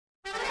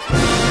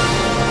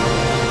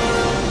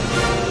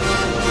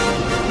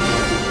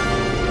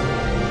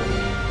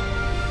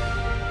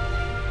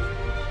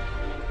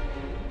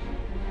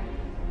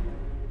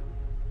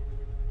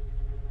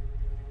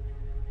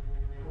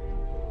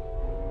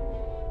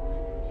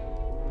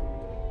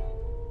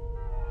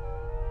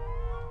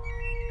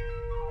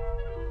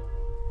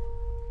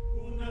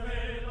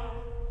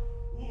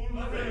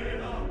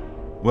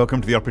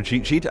Welcome to the Opera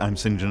Cheat Sheet. I'm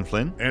St. John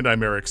Flynn. And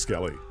I'm Eric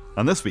Skelly.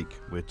 And this week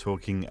we're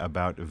talking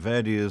about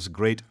Verdi's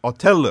great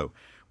Otello,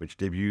 which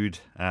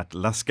debuted at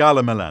La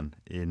Scala Milan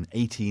in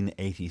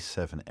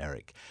 1887,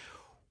 Eric.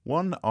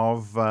 One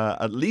of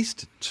at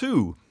least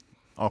two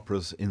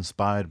operas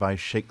inspired by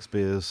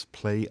Shakespeare's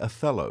play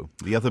Othello,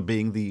 the other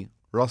being the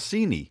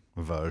Rossini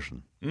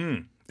version.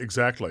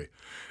 Exactly.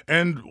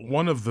 And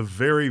one of the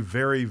very,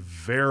 very,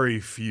 very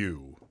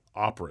few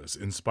operas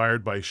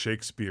inspired by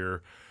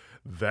Shakespeare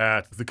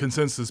that the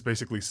consensus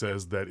basically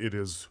says that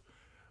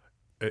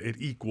it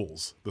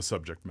equals the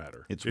subject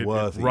matter. It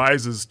worthy. It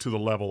rises to the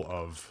level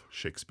of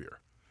Shakespeare.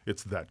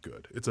 It's that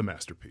good. It's a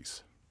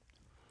masterpiece.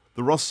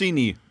 The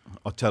Rossini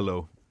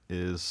Otello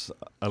is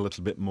a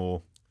little bit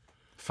more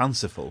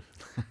fanciful.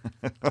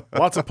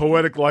 Lots of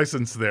poetic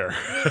license there.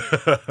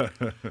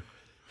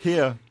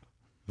 Here,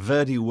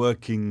 Verdi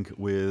working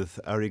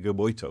with Arrigo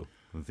Boito,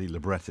 the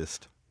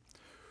librettist,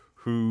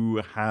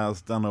 who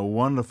has done a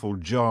wonderful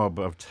job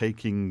of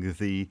taking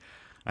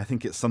I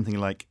think it's something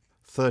like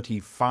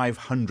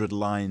 3,500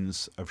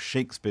 lines of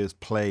Shakespeare's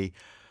play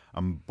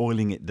and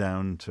boiling it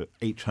down to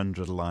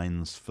 800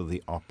 lines for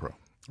the opera.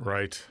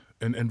 Right.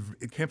 And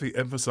it can't be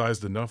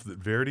emphasized enough that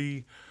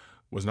Verdi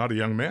was not a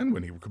young man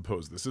when he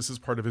composed this. This is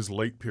part of his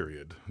late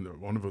period,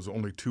 one of his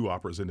only two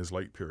operas in his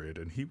late period,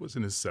 and he was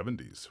in his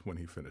 70s when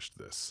he finished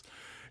this.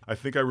 I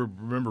think I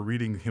remember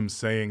reading him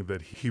saying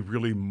that he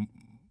really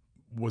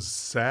was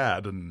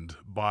saddened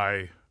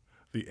by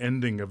the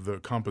ending of the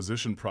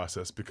composition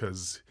process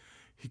because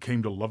he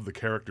came to love the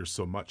characters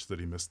so much that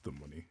he missed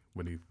them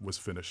when he was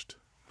finished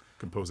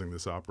composing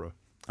this opera.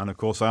 And of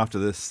course, after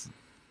this,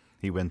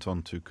 he went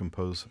on to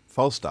compose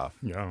Falstaff.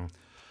 Yeah.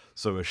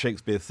 So a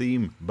Shakespeare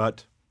theme,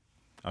 but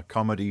a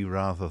comedy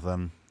rather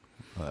than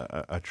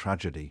a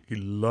tragedy. He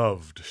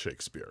loved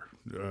Shakespeare.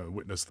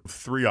 Witnessed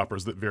 3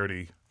 operas that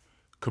Verdi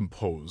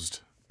composed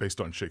based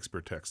on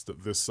Shakespeare text.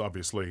 This,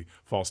 obviously,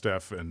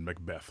 Falstaff and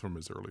Macbeth from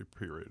his early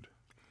period.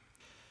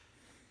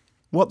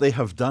 What they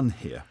have done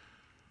here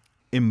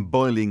in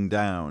boiling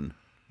down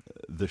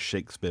the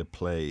Shakespeare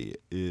play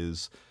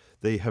is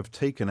they have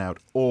taken out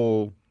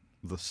all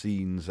the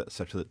scenes,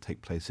 etc., that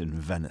take place in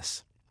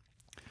Venice,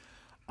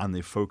 and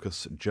they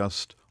focus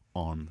just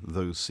on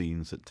those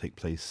scenes that take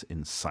place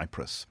in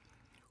Cyprus,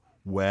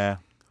 where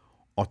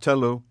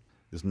Otello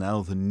is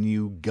now the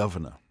new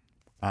governor.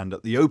 And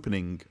at the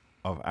opening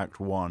of Act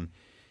 1,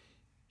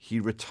 he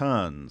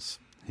returns,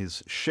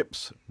 his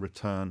ships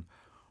return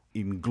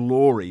in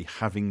glory,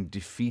 having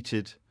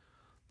defeated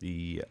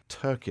the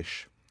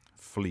Turkish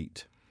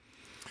fleet.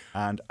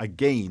 And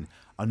again,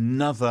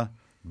 another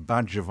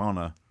badge of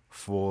honor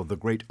for the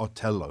great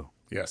Otello.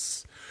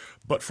 Yes.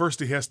 But first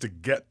he has to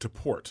get to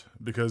port,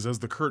 because as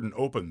the curtain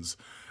opens,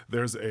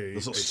 there's a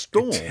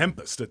storm. A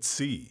tempest at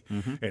sea.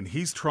 Mm-hmm. And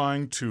he's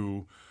trying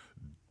to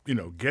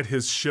get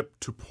his ship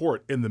to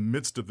port in the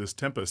midst of this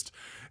tempest.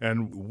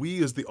 And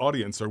we as the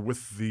audience are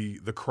with the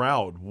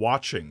crowd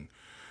watching,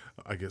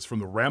 I guess, from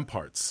the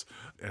ramparts.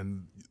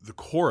 And the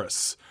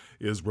chorus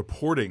is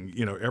reporting,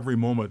 every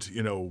moment,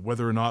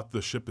 whether or not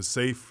the ship is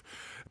safe.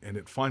 And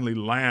it finally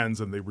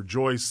lands and they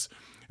rejoice.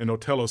 And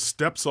Otello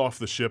steps off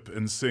the ship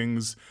and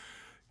sings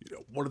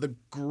one of the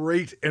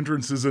great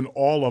entrances in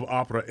all of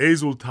opera,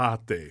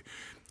 Exultate.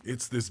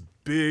 It's this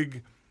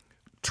big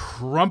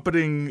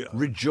trumpeting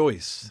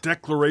rejoice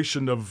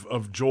declaration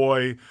of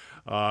joy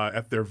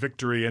at their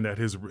victory and at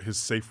his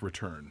safe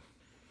return.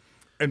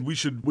 And we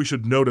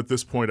should note at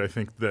this point, I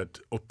think, that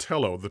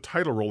Otello, the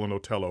title role in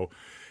Otello,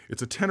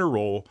 it's a tenor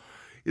role.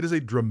 It is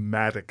a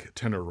dramatic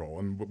tenor role.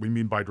 And what we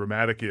mean by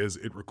dramatic is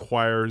it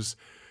requires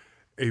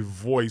a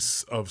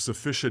voice of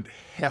sufficient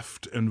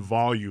heft and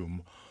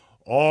volume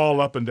all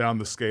up and down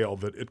the scale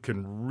that it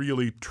can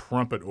really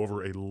trumpet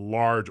over a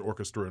large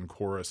orchestra and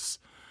chorus.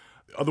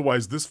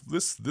 Otherwise,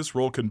 this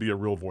role can be a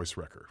real voice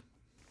wrecker.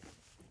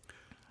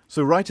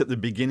 So right at the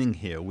beginning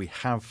here, we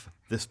have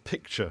this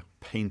picture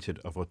painted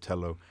of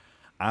Otello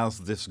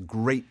as this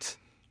great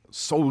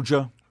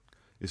soldier,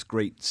 this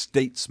great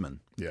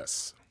statesman.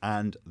 Yes.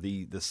 And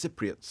the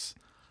Cypriots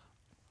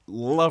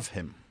love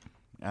him.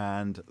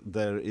 And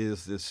there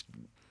is this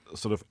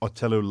sort of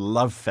Otello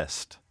love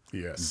fest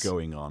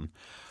going on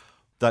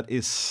that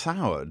is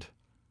soured,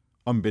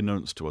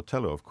 unbeknownst to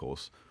Otello, of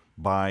course,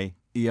 by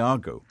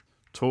Iago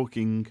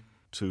talking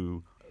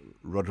to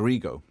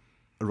Rodrigo.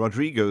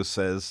 Rodrigo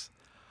says,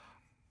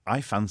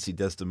 I fancy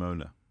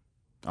Desdemona.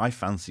 I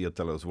fancy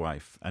Otello's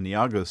wife. And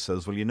Iago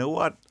says, well, you know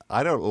what?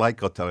 I don't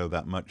like Otello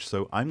that much,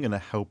 so I'm going to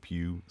help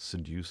you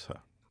seduce her.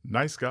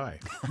 Nice guy.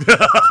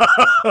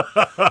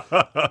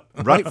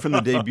 Right from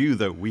the debut,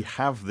 though, we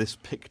have this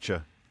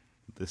picture,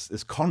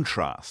 this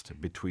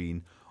contrast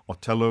between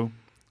Otello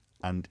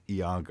and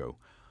Iago.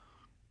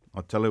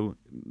 Otello,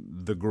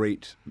 the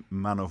great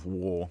man of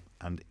war,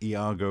 and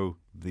Iago,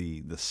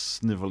 the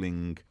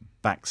sniveling,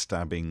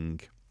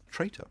 backstabbing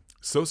traitor.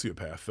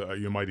 Sociopath,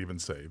 you might even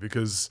say,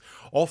 because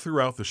all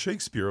throughout the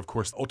Shakespeare, of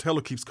course,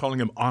 Otello keeps calling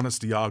him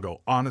Honest Iago,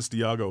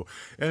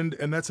 and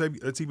that's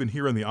even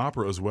here in the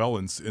opera as well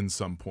in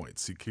some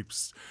points. He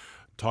keeps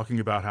talking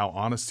about how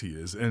honest he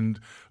is. And,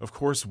 of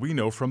course, we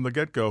know from the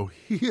get-go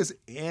he is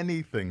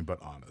anything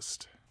but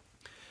honest.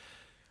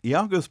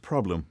 Iago's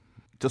problem,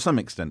 to some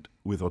extent,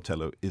 with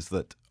Otello is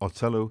that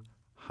Otello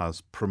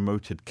has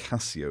promoted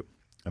Cassio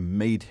and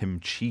made him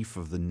chief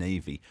of the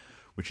navy,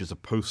 which is a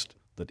post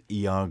that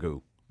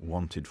Iago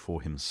wanted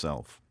for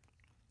himself.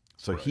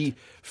 So he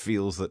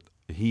feels that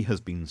he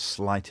has been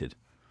slighted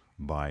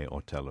by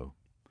Otello,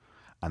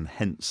 and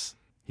hence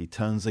he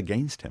turns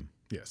against him.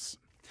 Yes.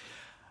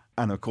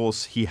 And of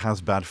course, he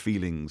has bad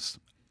feelings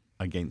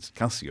against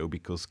Cassio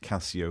because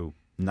Cassio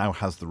now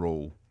has the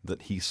role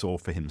that he saw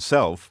for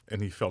himself.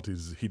 And he felt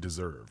he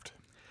deserved.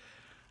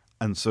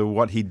 And so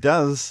what he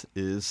does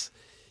is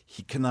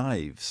he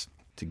connives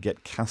to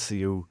get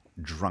Cassio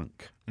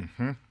drunk.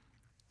 Mm-hmm.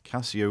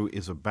 Cassio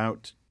is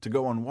about to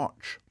go on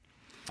watch,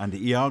 and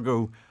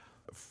Iago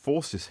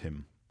forces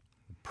him,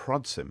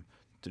 prods him,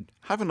 to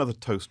have another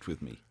toast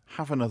with me.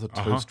 Have another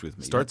toast with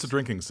me. Starts a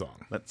drinking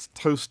song. Let's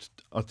toast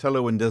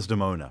Otello and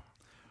Desdemona.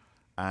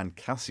 And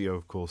Cassio,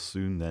 of course,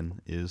 soon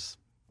then is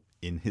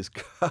in his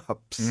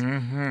cups.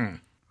 Mm-hmm.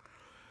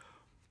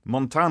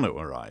 Montano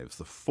arrives,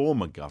 the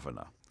former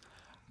governor,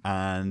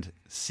 and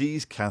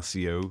sees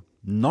Cassio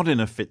not in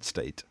a fit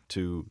state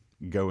to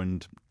go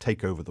and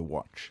take over the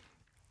watch.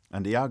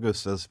 And Iago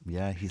says,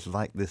 yeah, he's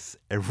like this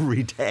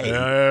every day.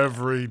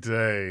 Every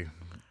day.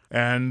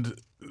 And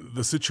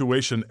the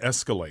situation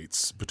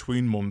escalates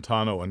between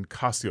Montano and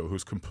Cassio,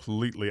 who's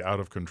completely out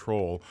of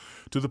control,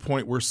 to the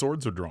point where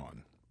swords are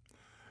drawn.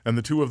 And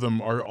the two of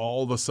them are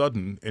all of a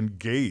sudden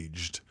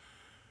engaged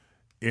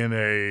in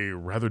a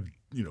rather,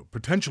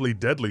 potentially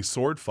deadly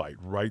sword fight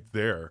right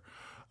there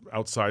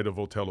outside of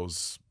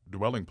Otello's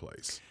dwelling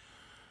place.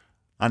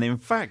 And in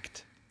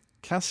fact,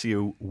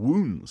 Cassio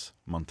wounds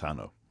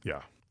Montano.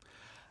 Yeah.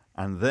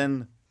 And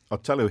then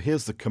Otello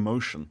hears the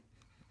commotion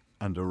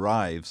and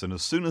arrives. And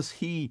as soon as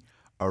he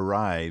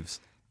arrives,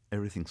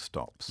 everything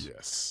stops.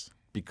 Yes.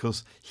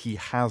 Because he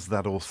has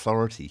that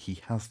authority. He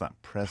has that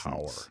presence.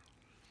 Power.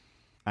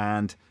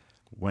 And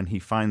when he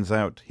finds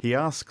out, he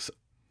asks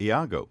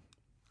Iago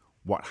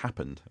what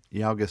happened.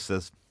 Iago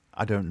says,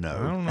 I don't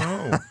know.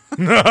 I don't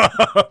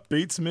know.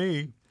 Beats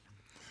me.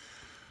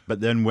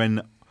 But then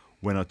when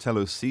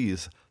Otello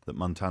sees that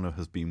Montano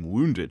has been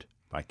wounded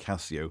by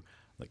Cassio,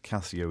 that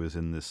Cassio is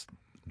in this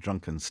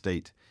drunken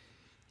state,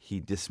 he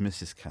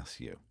dismisses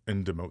Cassio.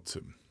 And demotes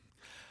him.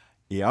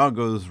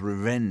 Iago's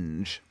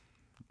revenge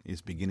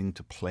is beginning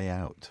to play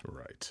out.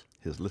 Right.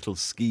 His little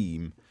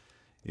scheme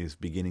is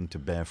beginning to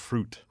bear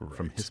fruit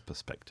from Right. his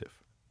perspective.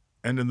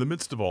 And in the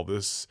midst of all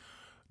this,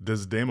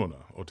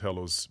 Desdemona,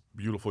 Otello's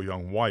beautiful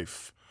young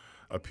wife,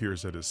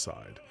 appears at his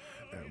side.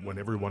 And when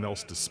everyone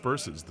else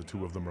disperses, the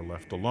two of them are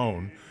left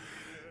alone.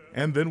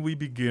 And then we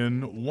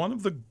begin one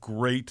of the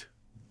great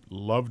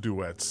love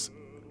duets,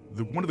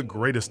 one of the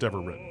greatest ever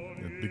written.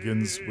 It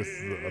begins with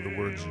the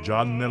words,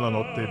 Già nella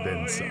notte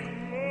densa.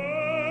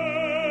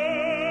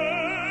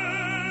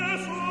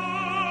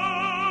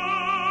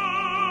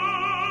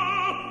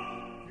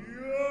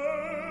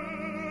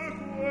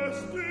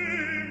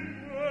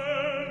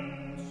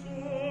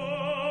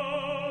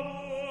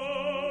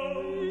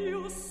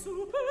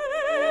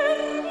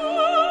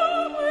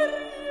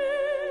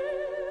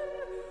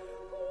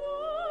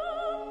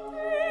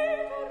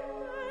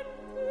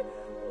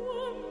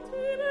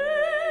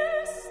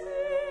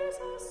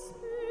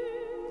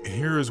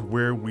 Here is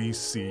where we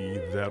see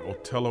that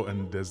Otello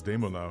and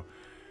Desdemona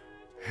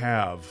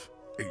have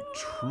a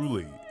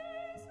truly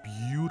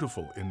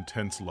beautiful,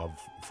 intense love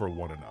for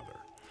one another.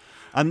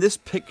 And this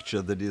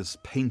picture that is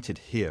painted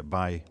here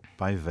by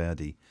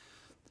Verdi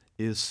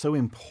is so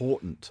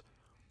important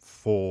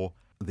for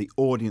the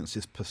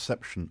audience's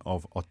perception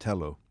of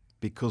Otello,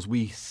 because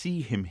we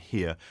see him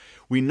here.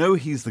 We know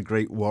he's the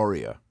great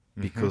warrior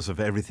because of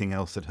everything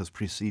else that has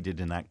preceded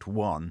in Act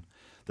 1,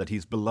 that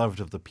he's beloved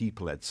of the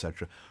people,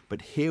 etc.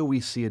 But here we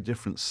see a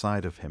different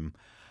side of him,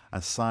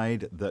 a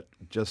side that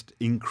just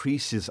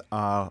increases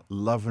our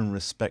love and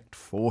respect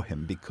for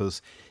him,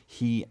 because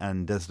he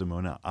and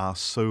Desdemona are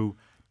so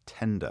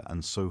tender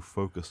and so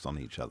focused on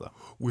each other.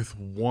 With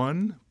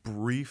one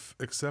brief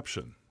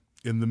exception.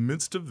 In the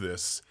midst of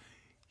this,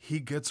 he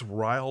gets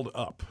riled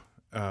up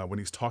when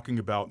he's talking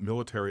about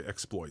military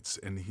exploits,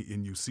 and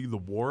you see the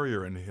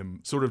warrior in him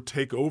sort of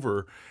take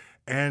over,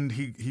 and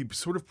he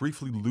sort of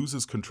briefly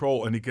loses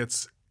control, and he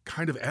gets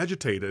kind of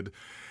agitated,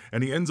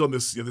 and he ends on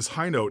this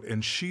high note,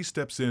 and she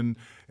steps in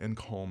and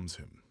calms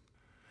him.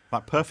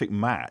 That perfect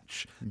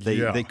match.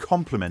 They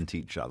complement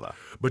each other.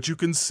 But you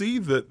can see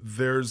that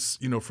there's,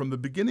 from the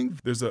beginning,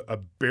 there's a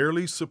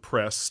barely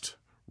suppressed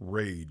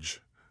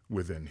rage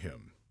within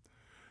him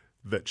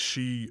that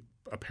she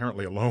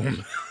apparently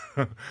alone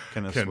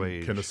Can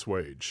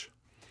assuage.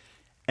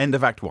 End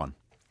of Act 1.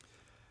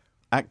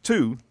 Act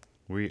 2,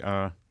 we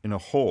are in a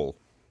hall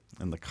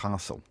in the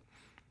castle,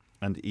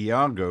 and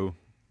Iago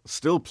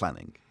still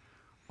planning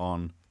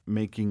on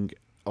making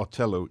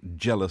Otello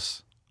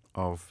jealous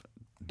of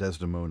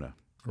Desdemona.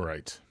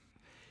 Right.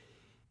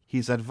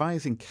 He's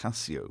advising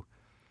Cassio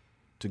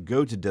to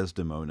go to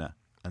Desdemona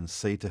and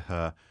say to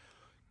her,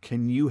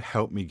 can you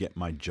help me get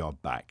my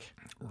job back?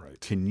 Right.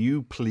 Can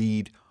you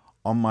plead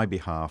on my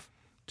behalf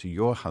to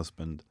your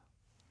husband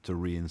to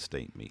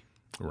reinstate me?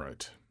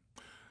 Right.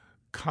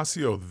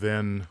 Cassio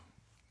then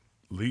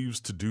leaves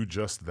to do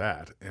just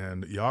that,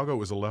 and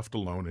Iago is left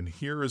alone, and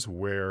here is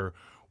where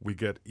we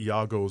get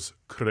Iago's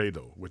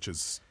credo, which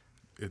is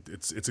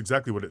it's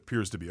exactly what it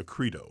appears to be, a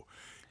credo.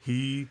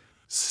 He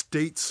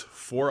states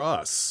for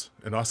us,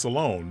 and us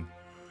alone,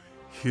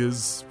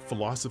 his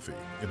philosophy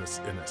in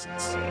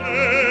essence.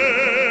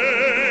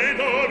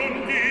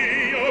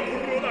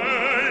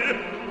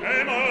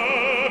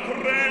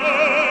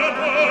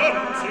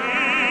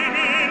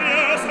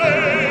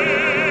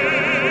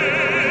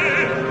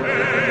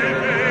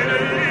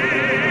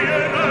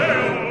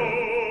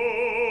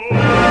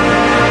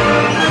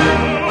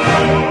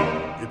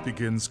 It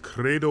begins,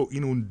 credo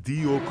in un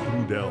Dio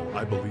crudel,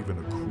 I believe in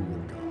a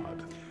cruel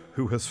God.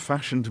 Who has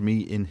fashioned me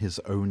in his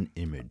own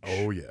image.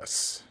 Oh,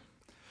 yes.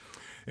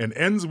 And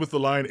ends with the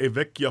line, E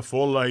vecchia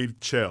folla il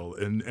ciel,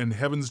 and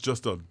heaven's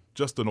just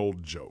an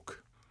old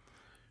joke.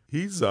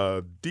 He's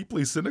a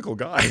deeply cynical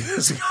guy,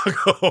 this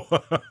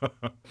Iago.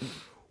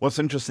 What's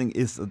interesting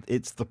is that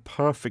it's the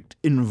perfect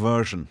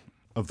inversion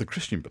of the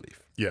Christian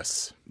belief.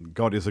 Yes.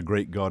 God is a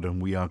great God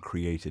and we are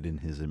created in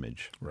his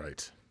image.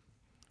 Right.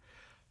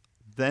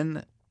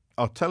 Then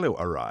Otello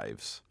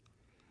arrives,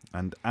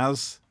 and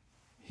as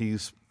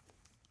he's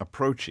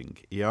approaching,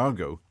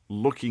 Iago,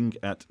 looking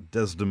at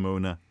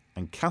Desdemona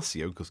and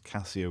Cassio, because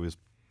Cassio is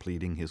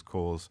pleading his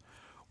cause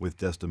with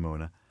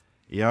Desdemona,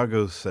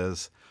 Iago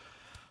says,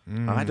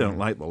 I don't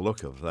like the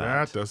look of that.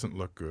 That doesn't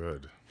look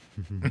good.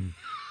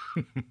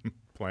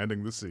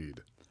 Planting the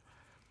seed.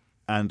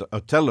 And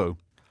Otello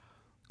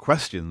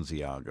questions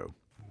Iago.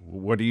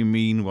 What do you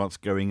mean? What's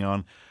going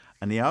on?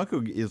 And Iago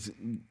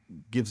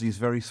gives these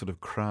very sort of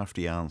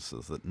crafty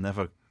answers that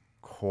never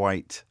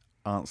quite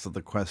answer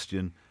the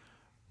question,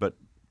 but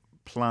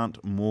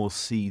plant more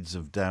seeds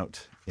of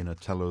doubt in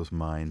Otello's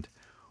mind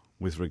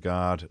with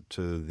regard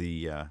to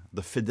the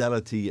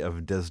fidelity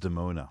of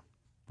Desdemona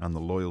and the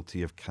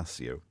loyalty of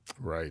Cassio.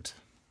 Right.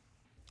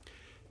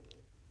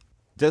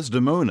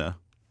 Desdemona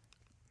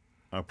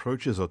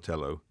approaches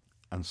Otello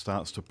and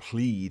starts to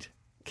plead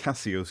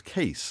Cassio's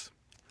case.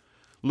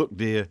 Look,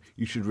 dear,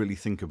 you should really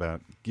think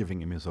about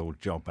giving him his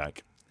old job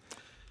back.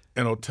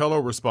 And Otello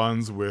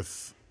responds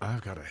with,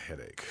 I've got a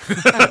headache.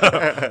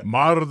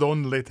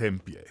 Mardon le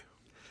tempie.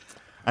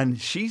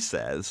 And she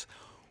says,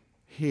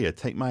 here,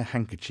 take my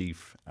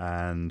handkerchief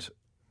and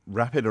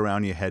wrap it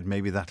around your head.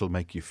 Maybe that'll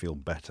make you feel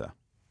better.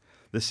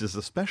 This is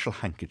a special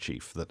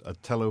handkerchief that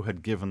Otello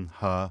had given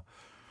her,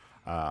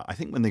 I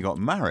think, when they got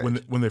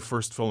married. When they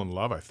first fell in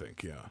love, I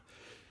think, yeah.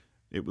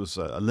 It was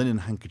a linen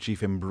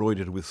handkerchief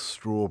embroidered with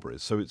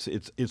strawberries. So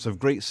it's of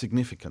great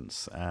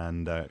significance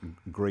and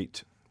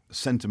great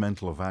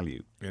sentimental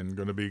value. And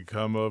going to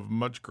become of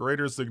much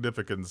greater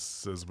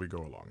significance as we go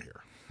along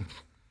here.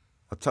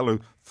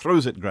 Otello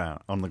throws it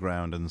on the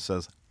ground and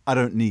says, I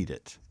don't need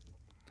it.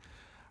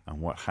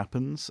 And what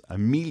happens?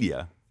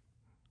 Amelia,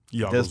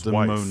 Iago's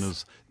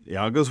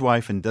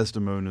wife and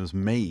Desdemona's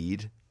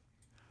maid,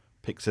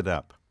 picks it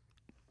up.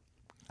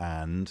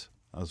 And,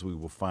 as we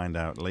will find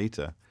out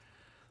later,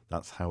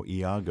 that's how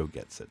Iago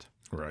gets it.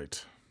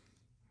 Right.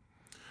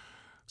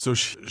 So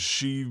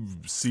she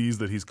sees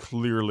that he's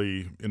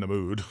clearly in a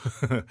mood,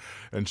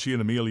 and she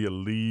and Amelia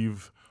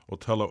leave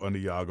Otello and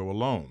Iago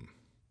alone.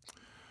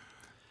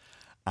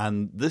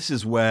 And this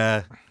is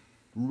where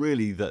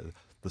really the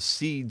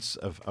seeds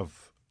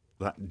of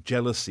that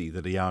jealousy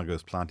that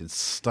Iago's planted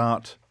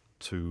start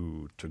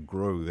to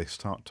grow. They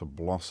start to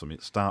blossom.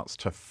 It starts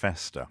to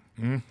fester.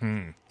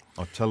 Mm-hmm.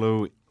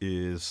 Otello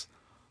is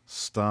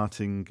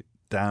starting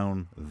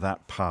down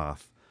that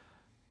path,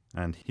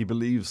 and he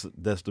believes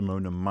that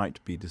Desdemona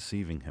might be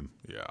deceiving him.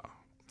 Yeah.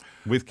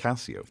 With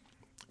Cassio.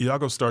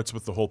 Iago starts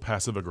with the whole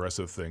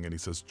passive-aggressive thing, and he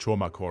says,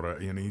 Choma cora,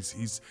 and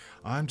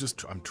I'm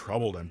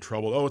troubled.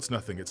 Oh, it's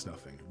nothing.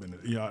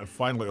 And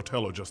finally,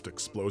 Otello just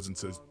explodes and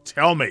says,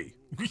 tell me,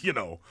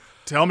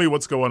 tell me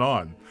what's going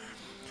on.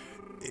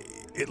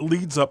 It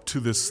leads up to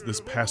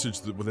this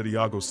passage that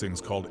Iago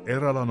sings called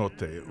Era la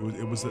notte.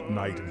 It was at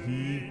night, and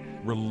he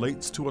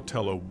relates to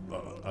Otello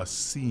a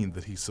scene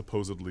that he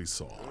supposedly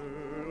saw.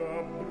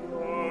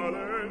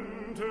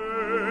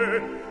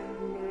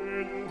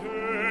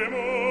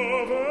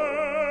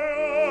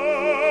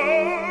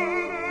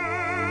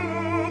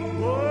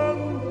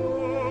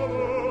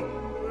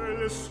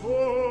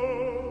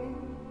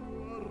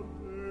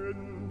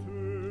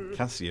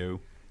 Cassio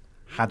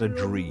had a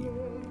dream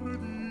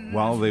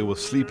while they were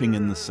sleeping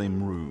in the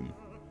same room,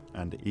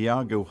 and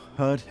Iago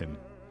heard him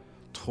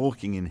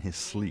talking in his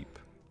sleep,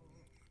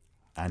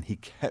 and he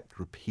kept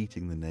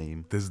repeating the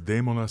name.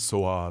 Desdemona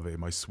soave,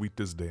 my sweet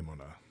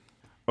Desdemona.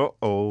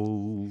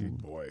 Uh-oh.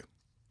 Boy.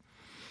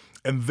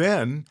 And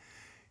then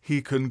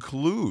he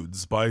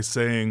concludes by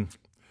saying,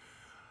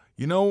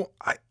 Otello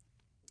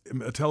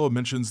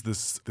mentions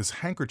this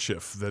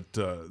handkerchief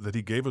that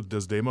he gave of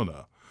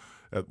Desdemona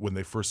when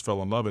they first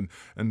fell in love,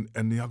 and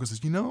Iago says,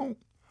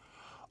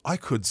 I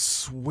could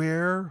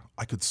swear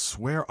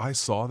I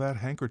saw that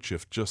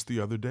handkerchief just the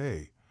other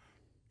day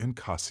in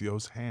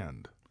Cassio's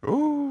hand.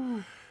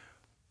 Ooh.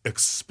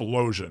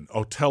 Explosion.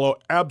 Otello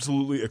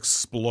absolutely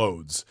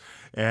explodes.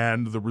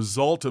 And the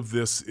result of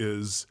this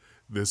is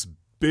this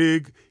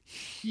big,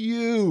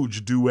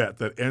 huge duet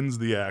that ends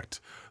the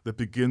act that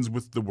begins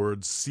with the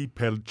word si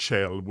per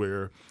ciel,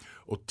 where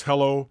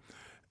Otello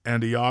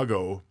and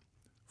Iago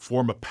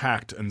form a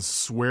pact and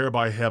swear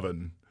by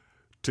heaven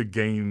to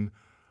gain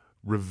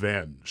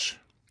revenge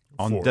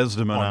On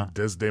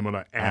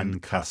Desdemona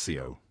and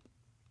Cassio.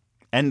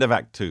 End of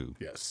Act 2.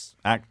 Yes.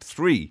 Act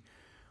 3.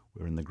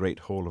 We're in the great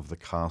hall of the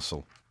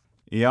castle.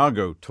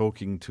 Iago,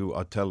 talking to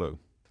Otello,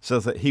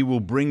 says that he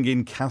will bring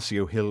in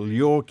Cassio. He'll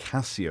lure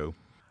Cassio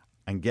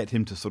and get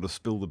him to sort of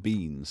spill the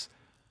beans.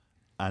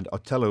 And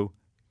Otello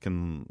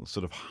can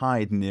sort of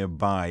hide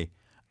nearby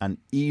and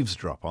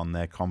eavesdrop on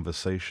their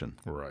conversation.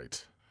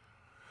 Right.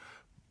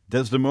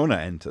 Desdemona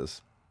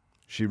enters.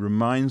 She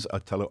reminds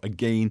Otello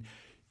again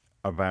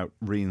about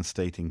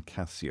reinstating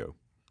Cassio.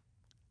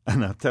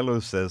 And Otello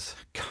says,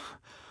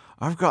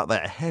 I've got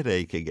that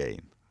headache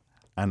again,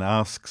 and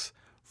asks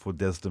for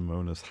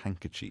Desdemona's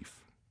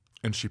handkerchief.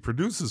 And she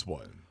produces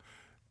one.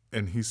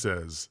 And he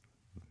says,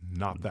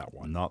 not that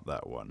one. Not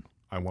that one.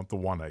 I want the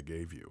one I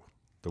gave you.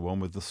 The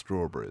one with the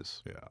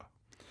strawberries. Yeah.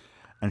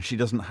 And she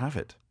doesn't have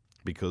it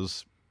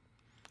because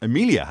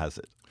Emilia has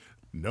it.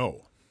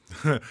 No.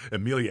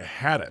 Emilia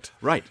had it.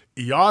 Right.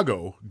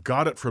 Iago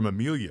got it from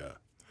Emilia,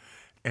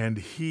 and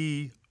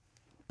he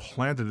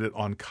planted it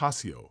on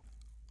Cassio.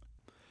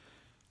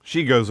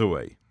 She goes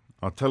away.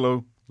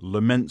 Otello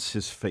laments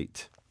his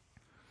fate.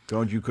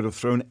 God, you could have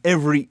thrown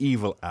every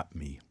evil at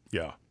me.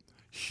 Yeah.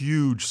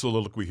 Huge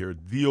soliloquy here.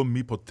 Dio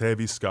mi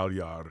potevi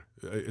scagliar.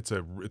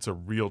 It's a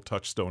real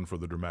touchstone for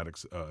the dramatic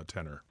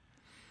tenor.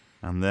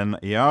 And then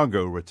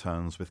Iago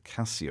returns with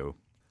Cassio.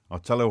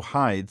 Otello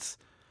hides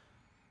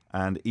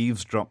and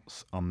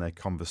eavesdrops on their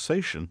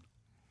conversation.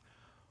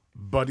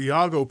 But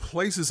Iago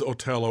places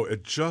Otello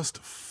at just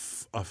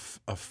a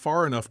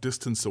far enough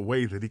distance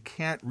away that he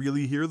can't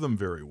really hear them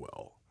very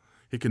well.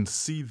 He can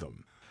see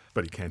them,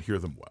 but he can't hear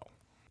them well.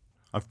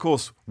 Of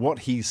course, what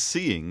he's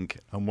seeing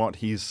and what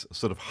he's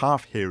sort of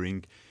half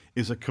hearing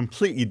is a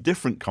completely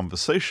different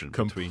conversation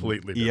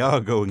between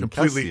Iago and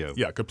Cassio.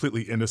 Yeah,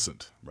 completely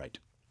innocent. Right.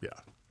 Yeah.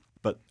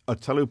 But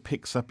Otello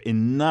picks up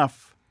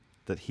enough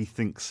that he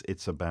thinks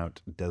it's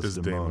about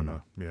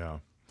Desdemona. Yeah.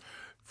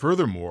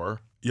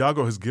 Furthermore,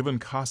 Iago has given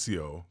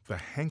Cassio the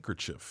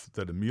handkerchief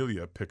that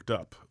Emilia picked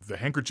up, the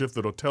handkerchief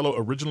that Otello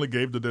originally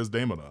gave to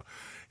Desdemona.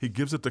 He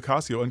gives it to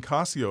Cassio, and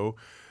Cassio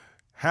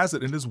has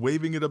it and is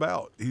waving it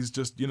about. He's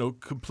just,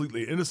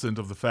 completely innocent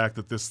of the fact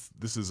that this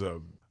is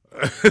a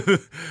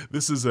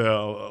this is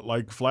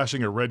like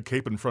flashing a red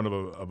cape in front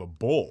of a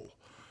bull,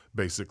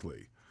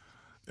 basically.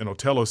 And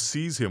Otello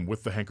sees him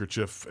with the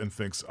handkerchief and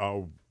thinks,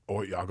 oh,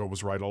 Iago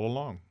was right all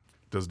along.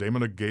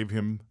 Desdemona gave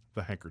him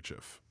the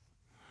handkerchief.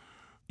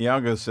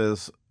 Iago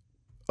says,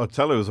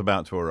 Otello is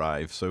about to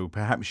arrive, so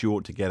perhaps you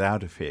ought to get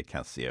out of here,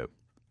 Cassio.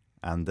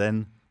 And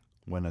then,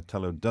 when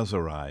Otello does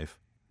arrive,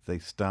 they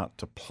start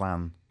to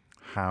plan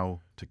how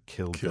to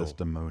kill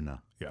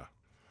Desdemona. Yeah.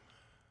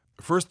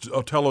 First,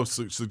 Otello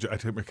I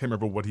can't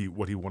remember what he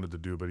wanted to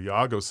do, but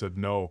Iago said,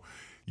 no,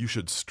 you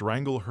should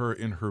strangle her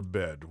in her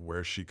bed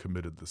where she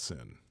committed the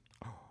sin.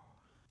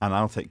 And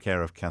I'll take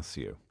care of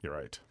Cassio. You're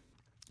right.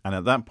 And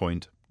at that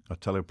point,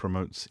 Otello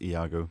promotes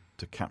Iago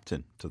to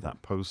captain to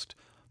that post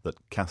that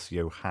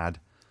Cassio had.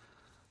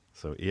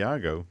 So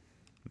Iago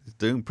is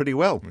doing pretty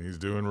well. He's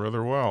doing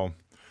rather well.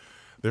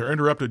 They're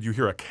interrupted. You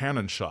hear a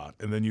cannon shot,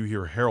 and then you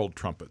hear herald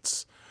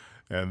trumpets.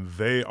 And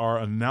they are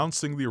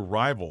announcing the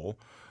arrival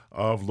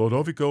of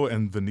Lodovico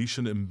and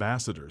Venetian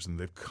ambassadors. And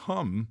they've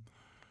come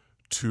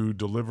to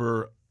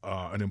deliver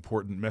an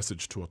important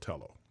message to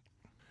Otello.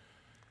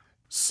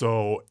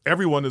 So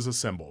everyone is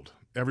assembled.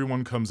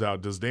 Everyone comes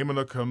out.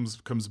 Desdemona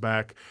comes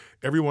back.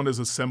 Everyone is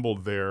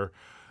assembled there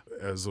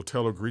as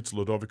Otello greets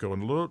Lodovico.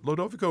 And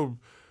Lodovico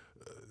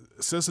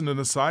says in an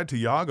aside to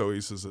Iago,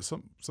 he says, is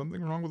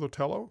something wrong with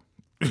Otello?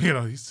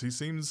 He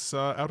seems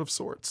out of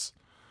sorts.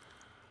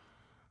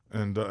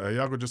 And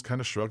Iago just kind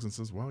of shrugs and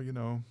says, well,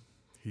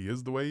 he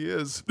is the way he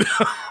is.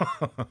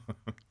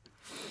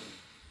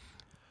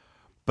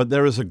 But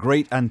there is a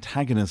great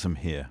antagonism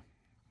here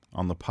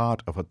on the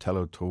part of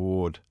Otello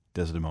toward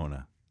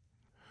Desdemona.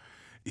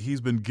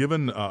 He's been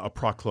given a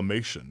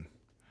proclamation.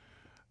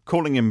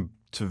 Calling him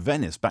to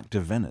Venice, back to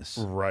Venice.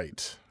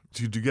 Right.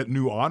 To get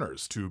new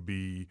honors, to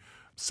be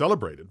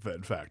celebrated,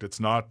 in fact. It's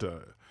not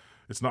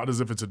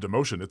as if it's a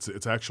demotion.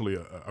 It's actually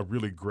a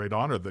really great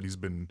honor that he's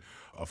been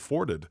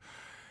afforded.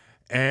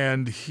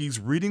 And he's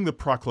reading the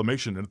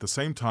proclamation, and at the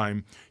same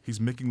time, he's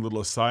making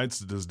little asides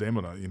to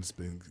Desdemona. He's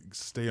being,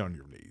 stay on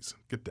your knees,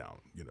 get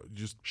down,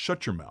 just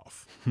shut your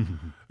mouth.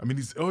 I mean,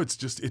 it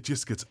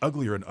just gets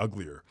uglier and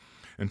uglier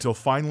until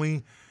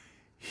finally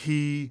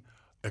he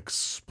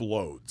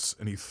explodes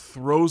and he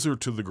throws her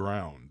to the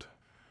ground.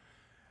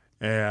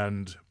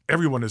 And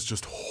everyone is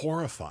just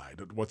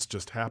horrified at what's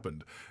just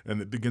happened.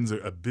 And it begins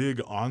a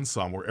big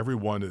ensemble where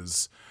everyone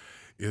is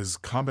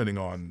commenting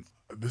on,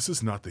 this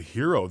is not the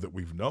hero that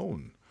we've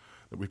known,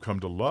 that we've come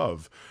to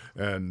love.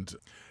 And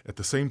at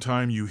the same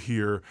time, you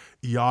hear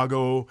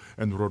Iago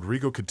and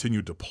Rodrigo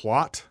continue to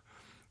plot,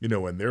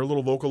 and their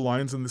little vocal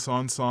lines in this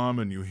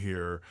ensemble, and you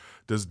hear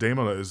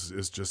Desdemona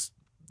is just,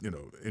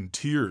 in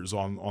tears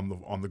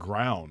on the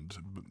ground,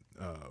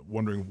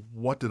 wondering,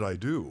 what did I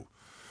do?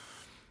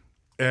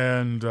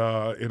 And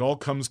it all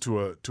comes to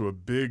a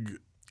big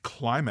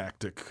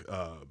climactic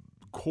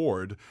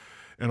chord,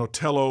 and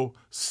Otello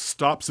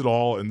stops it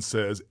all and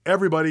says,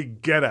 "Everybody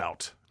get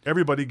out!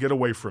 Everybody get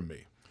away from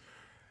me!"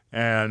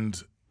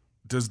 And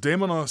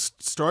Desdemona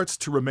starts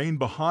to remain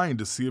behind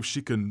to see if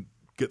she can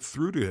get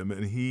through to him,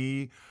 and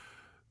he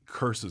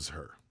curses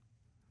her.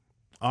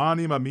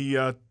 "Anima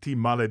mia ti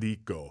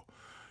maledico."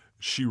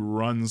 She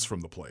runs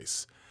from the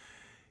place.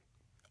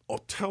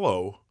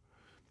 Otello,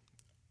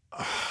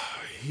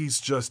 he is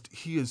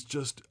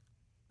just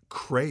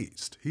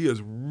crazed. He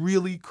is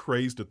really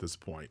crazed at this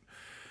point.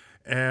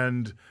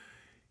 And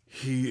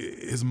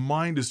his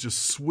mind is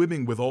just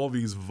swimming with all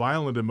these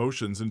violent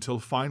emotions until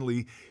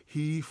finally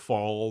he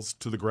falls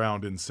to the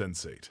ground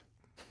insensate.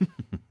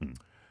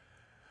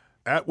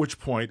 At which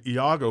point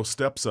Iago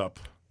steps up,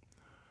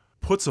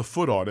 puts a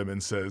foot on him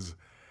and says,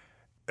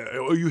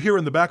 you hear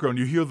in the background,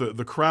 you hear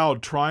the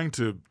crowd trying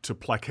to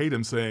placate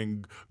him,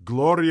 saying,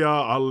 "Gloria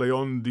al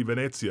Leon di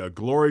Venezia,"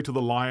 glory to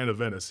the Lion of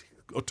Venice,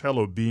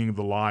 Otello being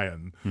the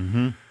lion.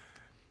 Mm-hmm.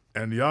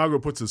 And Iago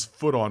puts his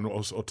foot on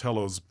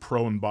Otello's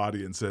prone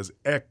body and says,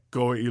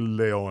 "Ecco il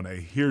leone,"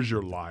 here's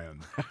your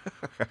lion.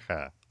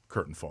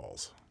 Curtain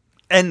falls.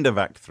 End of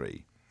Act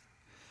 3.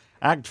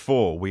 Act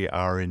 4, we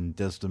are in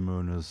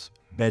Desdemona's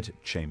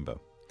bedchamber,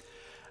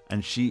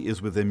 and she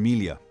is with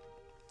Emilia,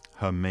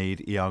 her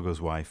maid,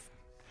 Iago's wife.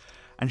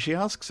 And she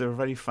asks her a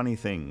very funny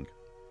thing.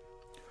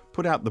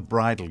 "Put out the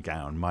bridal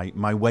gown,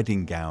 my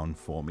wedding gown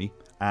for me,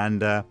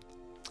 and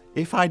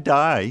if I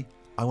die,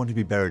 I want to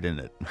be buried in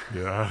it."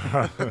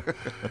 Yeah.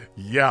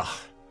 Yeah.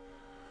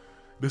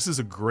 This is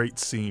a great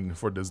scene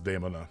for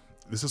Desdemona.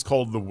 This is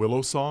called the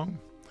Willow Song.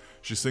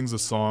 She sings a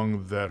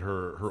song that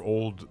her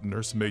old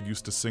nursemaid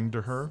used to sing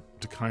to her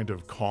to kind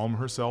of calm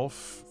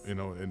herself,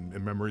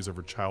 in memories of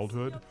her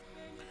childhood.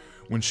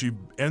 When she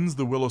ends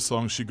the Willow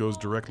Song, she goes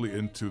directly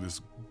into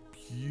this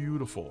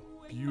beautiful,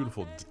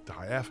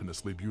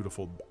 diaphanously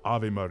beautiful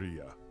Ave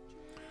Maria,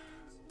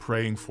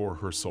 praying for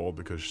her soul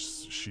because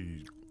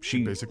she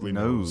basically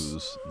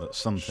knows that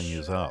something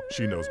is up.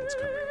 She knows what's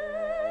coming.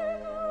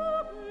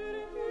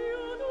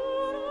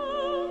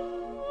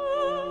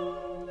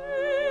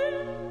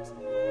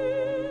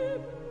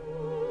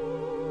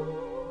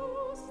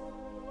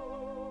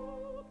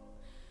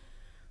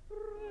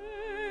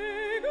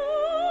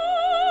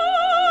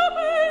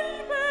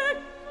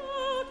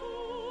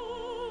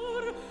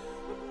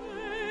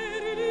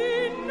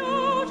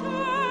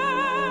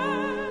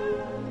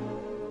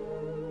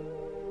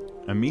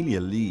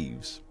 Emilia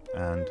leaves,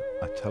 and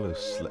Otello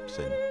slips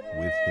in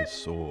with his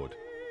sword.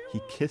 He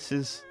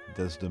kisses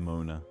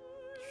Desdemona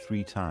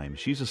 3 times.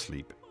 She's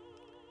asleep.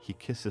 He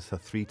kisses her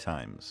 3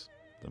 times.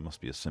 There must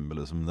be a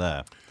symbolism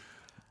there.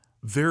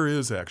 There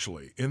is,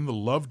 actually. In the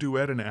love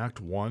duet in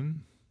Act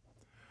 1,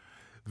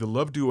 the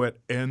love duet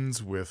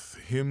ends with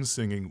him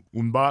singing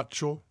un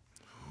bacio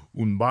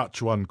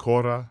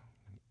ancora,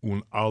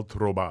 un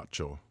altro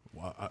bacio.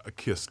 A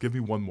kiss. Give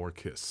me one more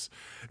kiss.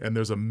 And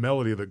there's a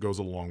melody that goes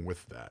along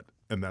with that,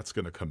 and that's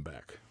going to come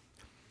back.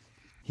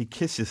 He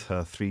kisses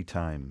her 3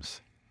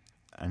 times,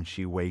 and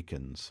she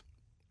wakens.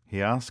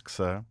 He asks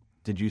her,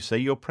 "Did you say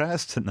your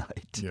prayers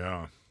tonight?"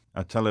 Yeah.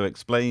 Otello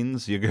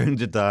explains, "You're going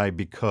to die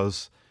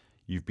because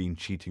you've been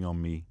cheating on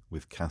me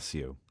with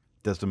Cassio."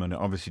 Desdemona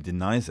obviously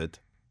denies it.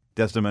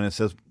 Desdemona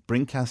says,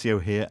 "Bring Cassio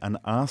here and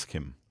ask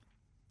him."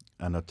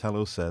 And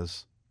Otello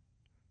says,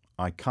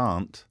 "I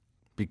can't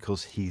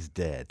because he's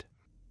dead."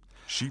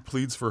 She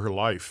pleads for her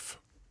life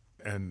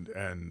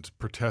and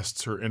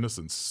protests her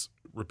innocence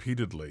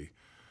repeatedly,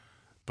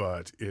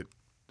 but it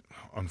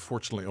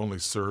unfortunately only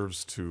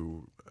serves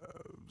to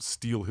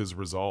steel his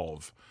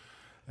resolve.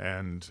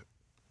 And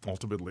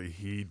ultimately,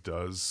 he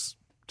does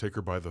take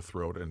her by the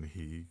throat and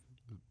he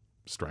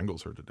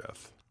strangles her to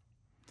death.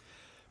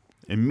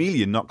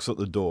 Emilia knocks at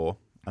the door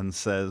and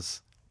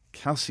says,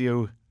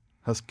 "Cassio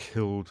has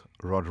killed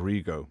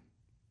Rodrigo."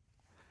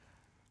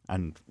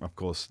 And, of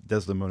course,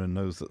 Desdemona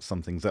knows that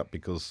something's up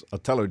because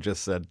Otello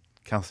just said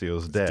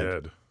Cassio's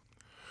dead.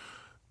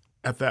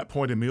 At that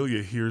point,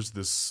 Emilia hears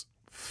this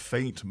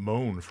faint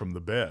moan from the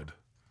bed.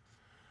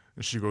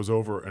 And she goes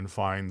over and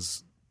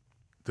finds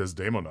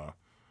Desdemona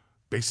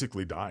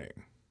basically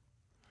dying.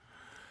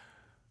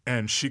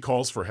 And she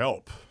calls for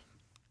help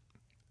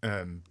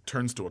and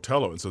turns to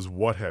Otello and says,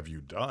 "What have you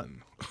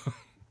done?"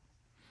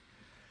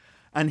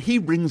 And he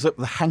brings up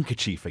the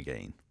handkerchief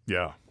again.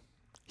 Yeah.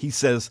 He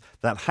says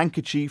that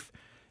handkerchief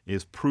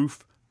is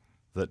proof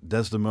that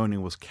Desdemona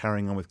was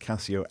carrying on with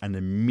Cassio, and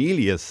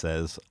Emilia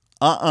says,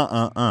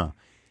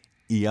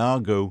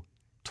 Iago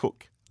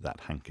took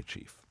that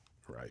handkerchief.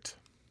 Right.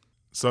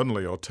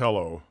 Suddenly,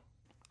 Otello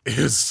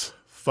is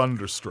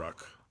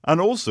thunderstruck. And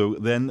also,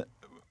 then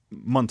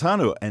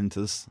Montano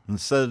enters and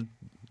said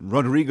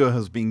Rodrigo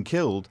has been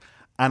killed.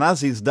 And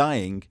as he's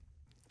dying,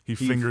 He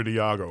fingered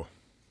Iago.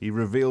 he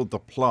revealed the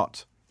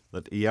plot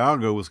that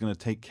Iago was going to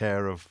take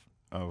care of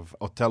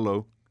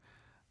Otello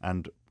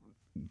and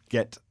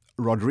get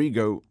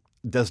Rodrigo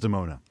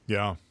Desdemona.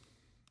 Yeah.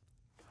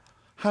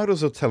 How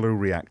does Otello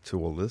react to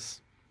all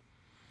this?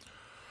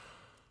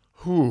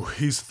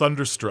 He's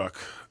thunderstruck,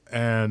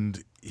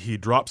 and he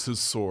drops his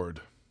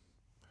sword.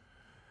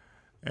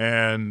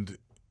 And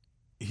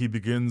he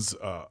begins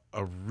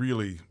a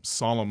really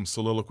solemn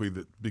soliloquy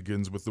that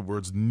begins with the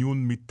words,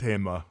 "Non mi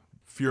tema,"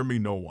 fear me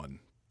no one.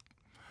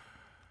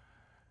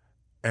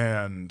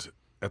 And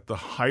at the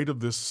height of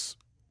this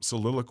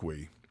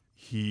soliloquy,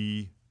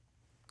 he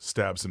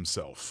stabs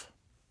himself.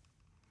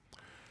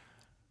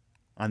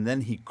 And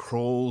then he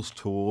crawls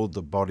toward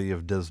the body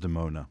of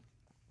Desdemona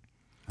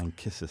and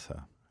kisses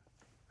her.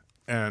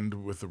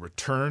 And with the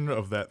return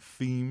of that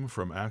theme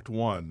from Act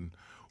 1,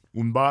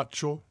 un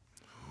bacio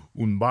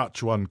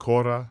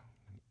ancora,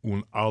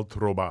 un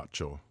altro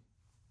bacio.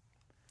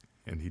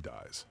 And he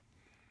dies.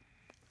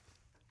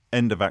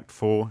 End of Act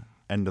 4,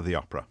 end of the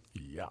opera.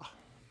 Yeah.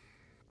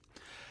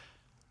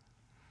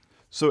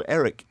 So,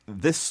 Eric,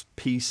 this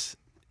piece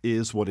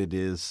is what it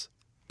is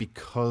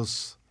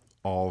because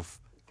of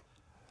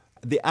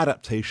the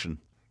adaptation,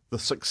 the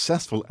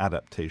successful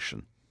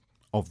adaptation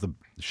of the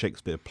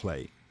Shakespeare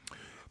play.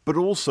 But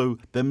also,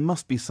 there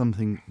must be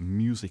something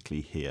musically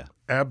here.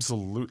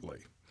 Absolutely.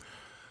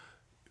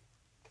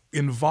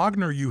 In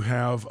Wagner, you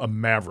have a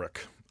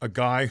maverick, a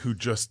guy who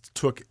just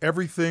took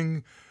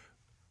everything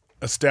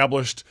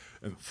established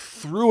and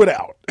threw it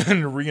out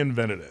and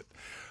reinvented it.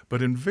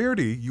 But in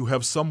Verdi, you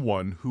have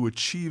someone who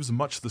achieves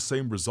much the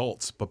same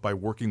results, but by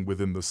working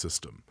within the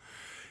system.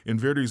 In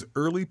Verdi's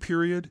early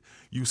period,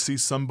 you see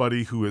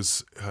somebody who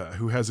has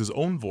his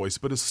own voice,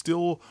 but is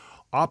still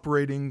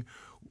operating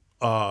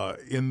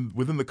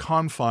within the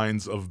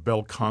confines of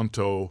bel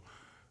canto,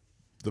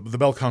 the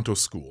bel canto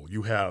school.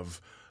 You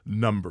have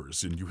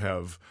numbers, and you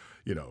have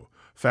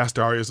fast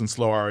arias and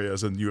slow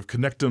arias, and you have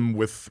connect them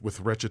with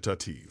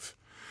recitative,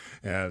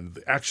 and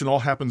the action all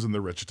happens in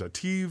the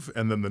recitative,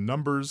 and then the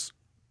numbers,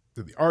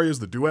 the arias,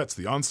 the duets,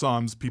 the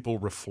ensembles, people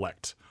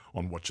reflect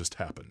on what just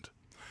happened.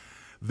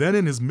 Then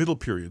in his middle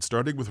period,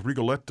 starting with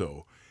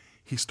Rigoletto,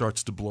 he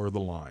starts to blur the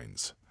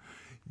lines.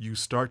 You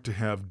start to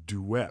have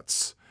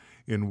duets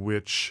in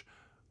which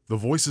the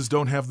voices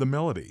don't have the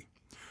melody,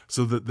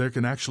 so that there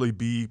can actually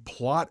be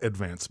plot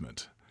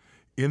advancement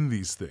in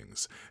these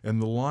things.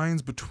 And the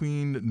lines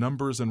between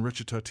numbers and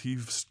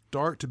recitative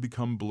start to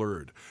become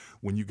blurred.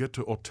 When you get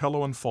to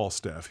Otello and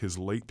Falstaff, his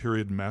late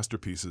period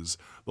masterpieces,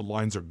 the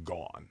lines are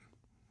gone.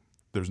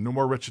 There's no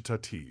more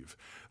recitative.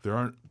 There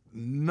aren't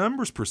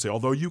numbers per se,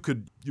 although you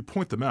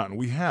point them out, and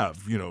we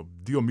have,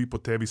 Dio mi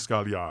potevi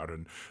scagliare,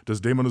 and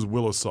Desdemona's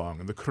Willow Song,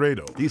 and the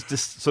Credo. These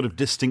sort of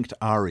distinct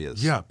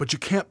arias. Yeah, but you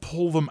can't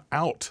pull them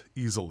out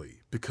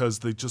easily because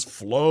they just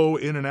flow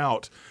in and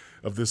out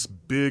of this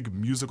big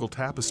musical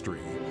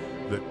tapestry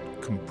that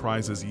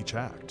comprises each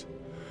act.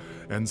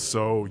 And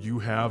so you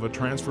have a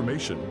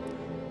transformation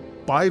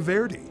by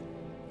Verdi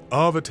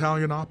of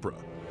Italian opera,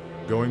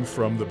 going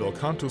from the bel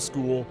canto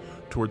school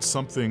towards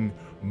something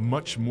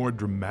much more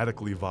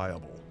dramatically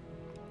viable.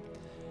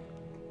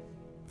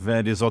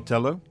 Verdi's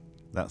Otello.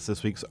 That's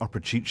this week's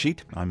Opera Cheat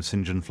Sheet. I'm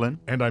St. John Flynn.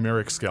 And I'm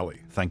Eric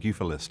Skelly. Thank you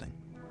for listening.